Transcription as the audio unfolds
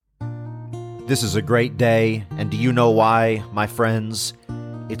This is a great day, and do you know why, my friends?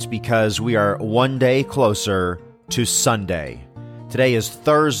 It's because we are one day closer to Sunday. Today is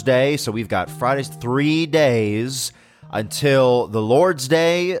Thursday, so we've got Friday, 3 days until the Lord's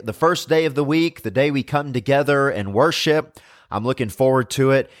Day, the first day of the week, the day we come together and worship. I'm looking forward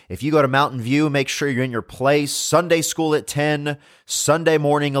to it. If you go to Mountain View, make sure you're in your place. Sunday school at 10, Sunday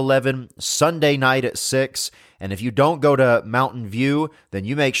morning 11, Sunday night at 6. And if you don't go to Mountain View, then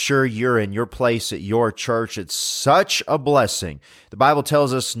you make sure you're in your place at your church. It's such a blessing. The Bible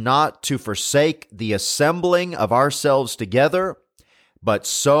tells us not to forsake the assembling of ourselves together, but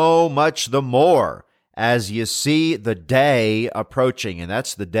so much the more as you see the day approaching. And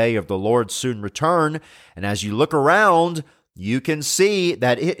that's the day of the Lord's soon return. And as you look around, you can see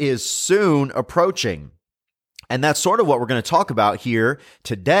that it is soon approaching. And that's sort of what we're going to talk about here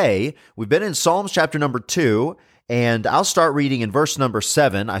today. We've been in Psalms chapter number 2, and I'll start reading in verse number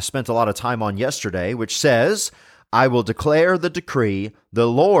 7. I spent a lot of time on yesterday, which says, I will declare the decree, the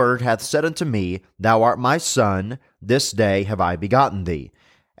Lord hath said unto me, Thou art my son, this day have I begotten thee.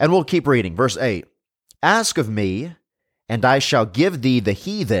 And we'll keep reading. Verse 8, Ask of me, and I shall give thee the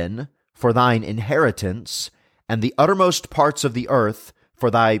heathen for thine inheritance, and the uttermost parts of the earth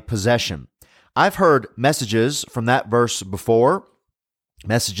for thy possession. I've heard messages from that verse before,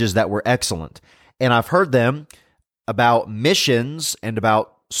 messages that were excellent, and I've heard them about missions and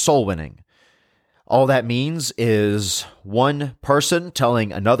about soul winning. All that means is one person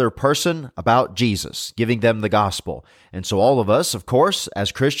telling another person about Jesus, giving them the gospel. And so all of us, of course,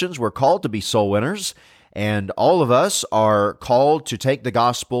 as Christians, we're called to be soul winners, and all of us are called to take the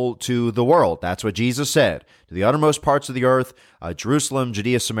gospel to the world. That's what Jesus said, to the uttermost parts of the earth, Jerusalem,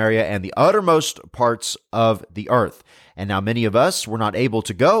 Judea, Samaria, and the uttermost parts of the earth. And now many of us, we're not able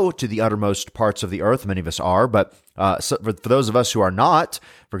to go to the uttermost parts of the earth. Many of us are, but for those of us who are not,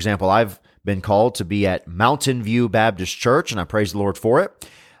 for example, I've been called to be at Mountain View Baptist Church, and I praise the Lord for it.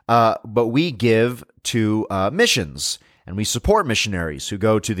 But we give to missions, and we support missionaries who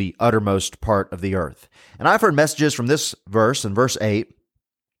go to the uttermost part of the earth. And I've heard messages from this verse, in verse 8,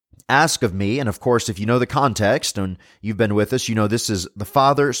 Ask of me, and of course, if you know the context, and you've been with us, you know this is the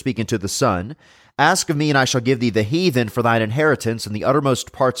Father speaking to the Son. Ask of me, and I shall give thee the heathen for thine inheritance, and the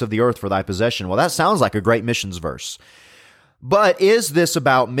uttermost parts of the earth for thy possession. Well, that sounds like a great missions verse. But is this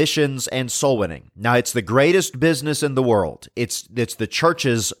about missions and soul winning? Now, it's the greatest business in the world. It's the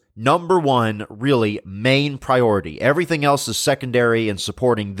church's number one, really main priority. Everything else is secondary in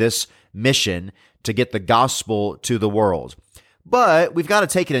supporting this mission to get the gospel to the world. But we've got to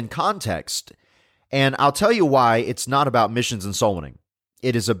take it in context. And I'll tell you why it's not about missions and soul winning.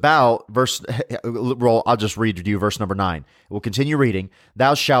 It is about I'll just read to you verse number 9. We'll continue reading.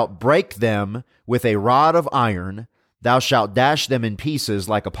 Thou shalt break them with a rod of iron. Thou shalt dash them in pieces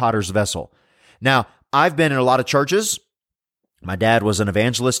like a potter's vessel. Now, I've been in a lot of churches. My dad was an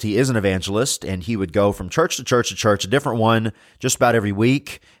evangelist. He is an evangelist, and he would go from church to church to church, a different one just about every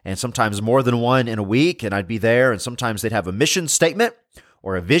week, and sometimes more than one in a week, and I'd be there, and sometimes they'd have a mission statement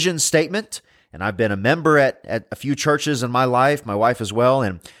or a vision statement, and I've been a member at a few churches in my life, my wife as well,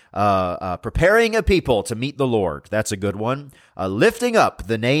 and preparing a people to meet the Lord. That's a good one. Lifting up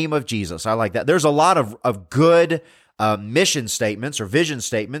the name of Jesus. I like that. There's a lot of good mission statements or vision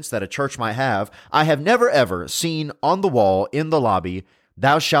statements that a church might have. I have never ever seen on the wall in the lobby,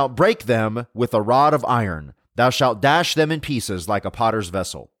 Thou shalt break them with a rod of iron. Thou shalt dash them in pieces like a potter's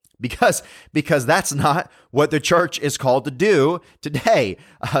vessel. Because that's not what the church is called to do today.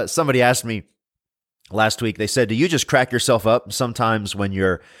 Somebody asked me last week, they said, do you just crack yourself up sometimes when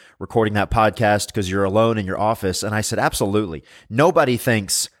you're recording that podcast because you're alone in your office? And I said, absolutely. Nobody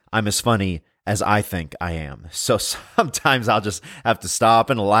thinks I'm as funny as I think I am. So sometimes I'll just have to stop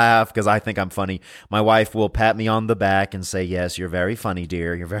and laugh because I think I'm funny. My wife will pat me on the back and say, yes, you're very funny,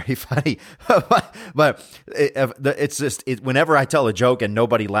 dear. You're very funny. but it's just, whenever I tell a joke and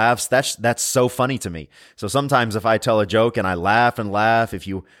nobody laughs, that's so funny to me. So sometimes if I tell a joke and I laugh and laugh, if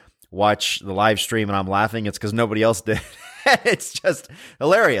you watch the live stream and I'm laughing, it's because nobody else did. It's just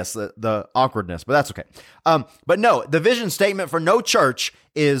hilarious, the awkwardness, but that's okay. But no, the vision statement for no church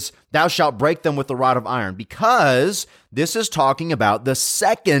is thou shalt break them with the rod of iron, because this is talking about the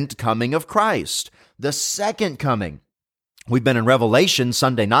second coming of Christ, the second coming. We've been in Revelation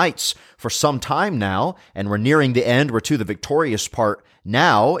Sunday nights for some time now, and we're nearing the end. We're to the victorious part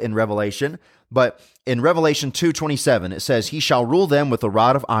now in Revelation. But in Revelation 2:27, it says, He shall rule them with a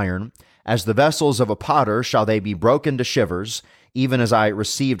rod of iron. As the vessels of a potter shall they be broken to shivers, even as I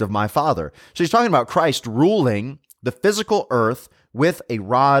received of my Father. So he's talking about Christ ruling the physical earth with a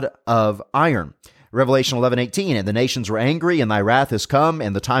rod of iron. Revelation 11:18, and the nations were angry, and thy wrath is come,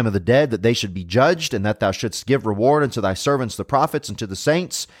 and the time of the dead, that they should be judged, and that thou shouldst give reward unto thy servants the prophets, and to the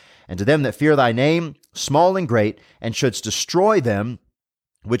saints, and to them that fear thy name, small and great, and shouldst destroy them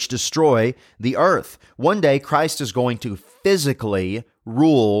which destroy the earth. One day, Christ is going to physically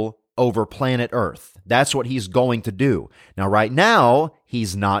rule over planet Earth. That's what he's going to do. Now, right now,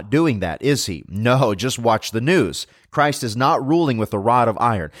 he's not doing that, is he? No, just watch the news. Christ is not ruling with a rod of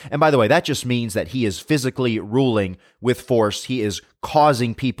iron. And by the way, that just means that he is physically ruling with force. He is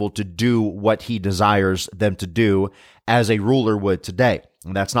causing people to do what he desires them to do as a ruler would today.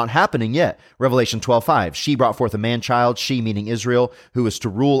 And that's not happening yet. Revelation 12:5, she brought forth a man-child, she meaning Israel, who is to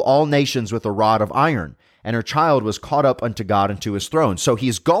rule all nations with a rod of iron. And her child was caught up unto God and to his throne. So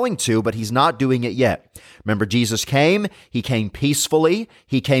he's going to, but he's not doing it yet. Remember, Jesus came. He came peacefully.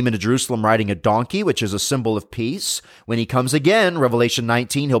 He came into Jerusalem riding a donkey, which is a symbol of peace. When he comes again, Revelation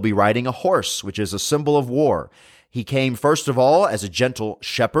 19, he'll be riding a horse, which is a symbol of war. He came, first of all, as a gentle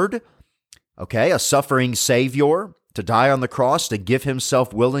shepherd, a suffering Savior, to die on the cross, to give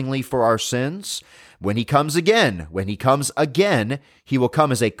himself willingly for our sins. When he comes again, he will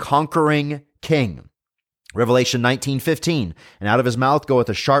come as a conquering king. Revelation 19:15, and out of his mouth goeth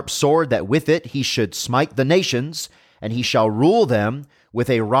a sharp sword, that with it he should smite the nations, and he shall rule them with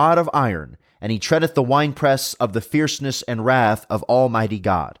a rod of iron, and he treadeth the winepress of the fierceness and wrath of Almighty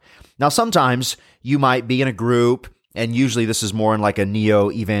God. Now, sometimes you might be in a group, and usually this is more in like a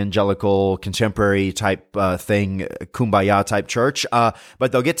neo-evangelical, contemporary type thing, kumbaya type church, but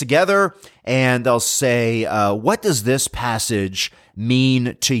they'll get together and they'll say, what does this passage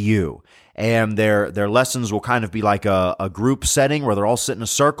mean to you? And their lessons will kind of be like a group setting where they're all sit in a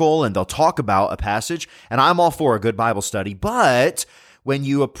circle and they'll talk about a passage. And I'm all for a good Bible study. But when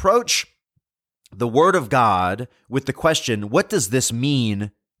you approach the Word of God with the question, what does this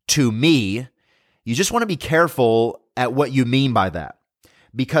mean to me? You just want to be careful at what you mean by that.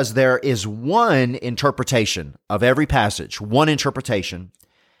 Because there is one interpretation of every passage, one interpretation,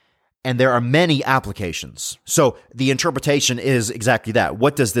 and there are many applications. So the interpretation is exactly that.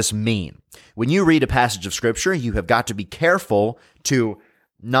 What does this mean? When you read a passage of Scripture, you have got to be careful to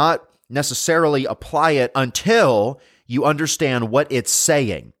not necessarily apply it until you understand what it's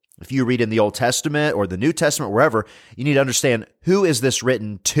saying. If you read in the Old Testament or the New Testament, wherever, you need to understand, who is this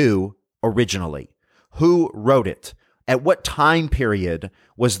written to originally? Who wrote it? At what time period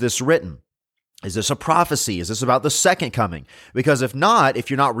was this written? Is this a prophecy? Is this about the second coming? Because if not,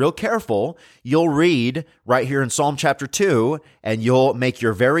 if you're not real careful, you'll read right here in Psalm chapter 2, and you'll make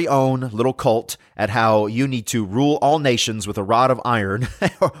your very own little cult at how you need to rule all nations with a rod of iron,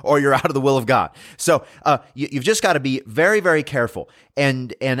 or you're out of the will of God. So you've just got to be very, very careful.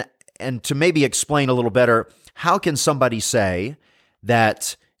 And to maybe explain a little better, how can somebody say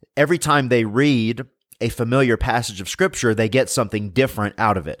that every time they read a familiar passage of Scripture, they get something different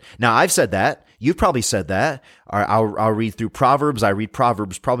out of it? Now, I've said that. You've probably said that. I'll read through Proverbs. I read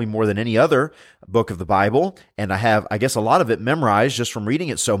Proverbs probably more than any other book of the Bible, and I have, I guess, a lot of it memorized just from reading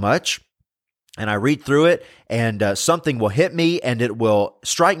it so much. And I read through it, and something will hit me, and it will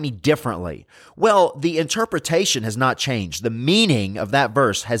strike me differently. Well, the interpretation has not changed. The meaning of that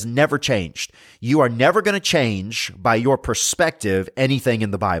verse has never changed. You are never going to change by your perspective anything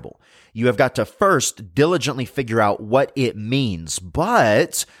in the Bible. You have got to first diligently figure out what it means.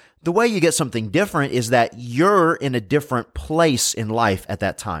 But the way you get something different is that you're in a different place in life at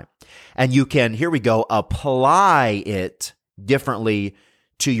that time. And you can, here we go, apply it differently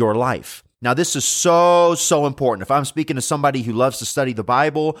to your life. Now, this is so important. If I'm speaking to somebody who loves to study the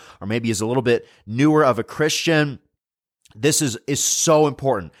Bible, or maybe is a little bit newer of a Christian, this is so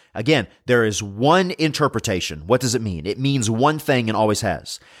important. Again, there is one interpretation. What does it mean? It means one thing and always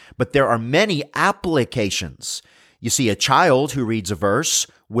has. But there are many applications. You see, a child who reads a verse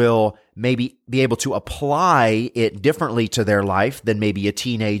will maybe be able to apply it differently to their life than maybe a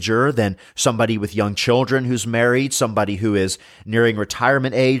teenager, than somebody with young children who's married, somebody who is nearing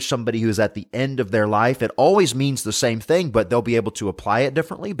retirement age, somebody who is at the end of their life. It always means the same thing, but they'll be able to apply it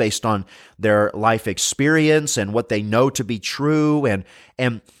differently based on their life experience and what they know to be true.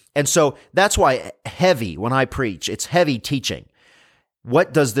 And so that's why when I preach, it's heavy teaching.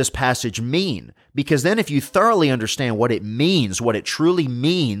 What does this passage mean? Because then if you thoroughly understand what it means, what it truly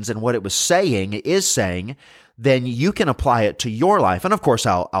means, and what it was saying, then you can apply it to your life. And of course,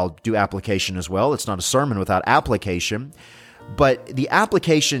 I'll do application as well. It's not a sermon without application. But the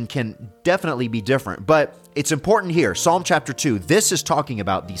application can definitely be different. But it's important here. Psalm chapter 2, this is talking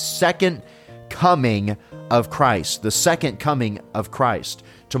about the second coming of Christ. The second coming of Christ.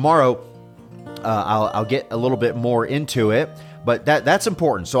 Tomorrow, I'll get a little bit more into it. But that's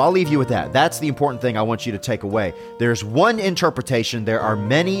important. So I'll leave you with that. That's the important thing I want you to take away. There's one interpretation. There are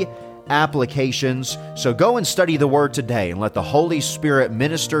many applications. So go and study the Word today and let the Holy Spirit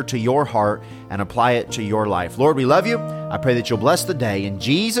minister to your heart and apply it to your life. Lord, we love you. I pray that you'll bless the day. In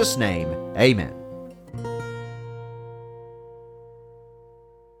Jesus' name, amen.